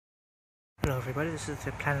Hello everybody, this is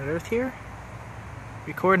the Planet Earth here,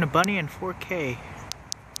 recording a bunny in 4K,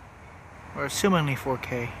 or assumingly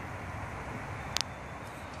 4K.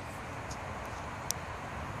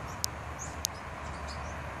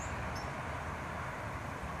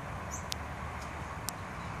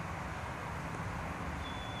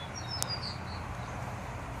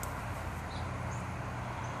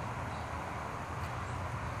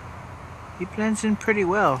 He blends in pretty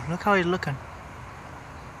well. Look how he's looking.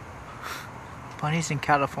 Bunnies in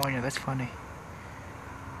California, that's funny.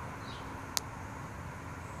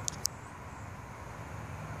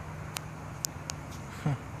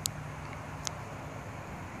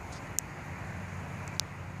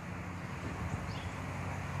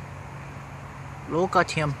 Look at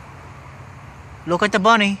him. Look at the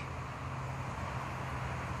bunny.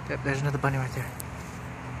 There's another bunny right there.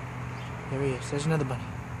 There he is. There's another bunny.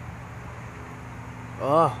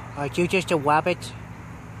 Oh, are you just a wabbit?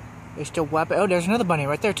 Just a wabbit. Oh, there's another bunny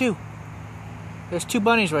right there too. There's two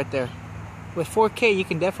bunnies right there. With 4K, you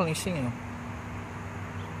can definitely see them.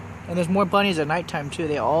 And there's more bunnies at nighttime too.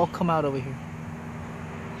 They all come out over here.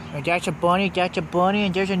 And that's a bunny,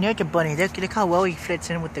 and there's another bunny. Look how well he fits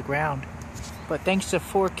in with the ground. But thanks to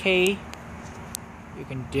 4K, you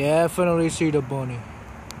can definitely see the bunny.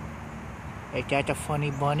 Is that a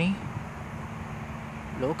funny bunny?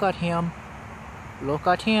 Look at him. Look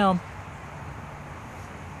at him.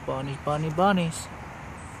 Bunnies, bunnies.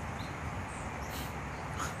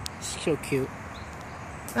 So cute.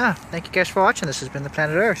 Thank you guys for watching. This has been the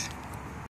Planet Earth.